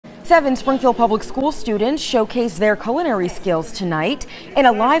7 Springfield Public School students showcased their culinary skills tonight in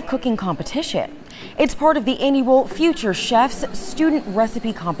a live cooking competition. It's part of the annual Future Chefs Student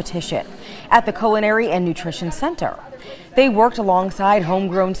Recipe Competition at the Culinary and Nutrition Center. They worked alongside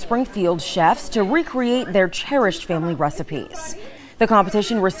homegrown Springfield chefs to recreate their cherished family recipes. The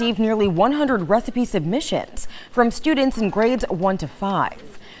competition received nearly 100 recipe submissions from students in grades 1 to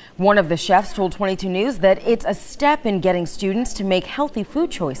 5. One of the chefs told 22 News that it's a step in getting students to make healthy food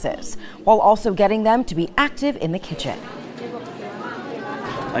choices while also getting them to be active in the kitchen.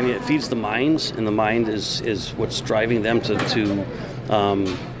 I mean, it feeds the minds, and the mind is what's driving them to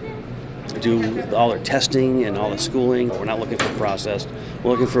do all their testing and all the schooling. We're not looking for processed.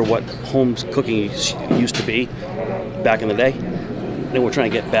 We're looking for what home cooking used to be back in the day. And we're trying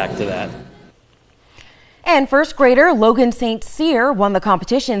to get back to that. And first grader Logan St. Cyr won the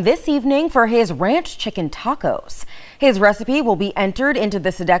competition this evening for his ranch chicken tacos. His recipe will be entered into the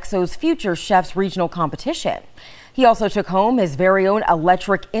Sodexo's Future Chefs regional competition. He also took home his very own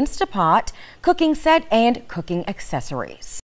electric Instapot, cooking set, and cooking accessories.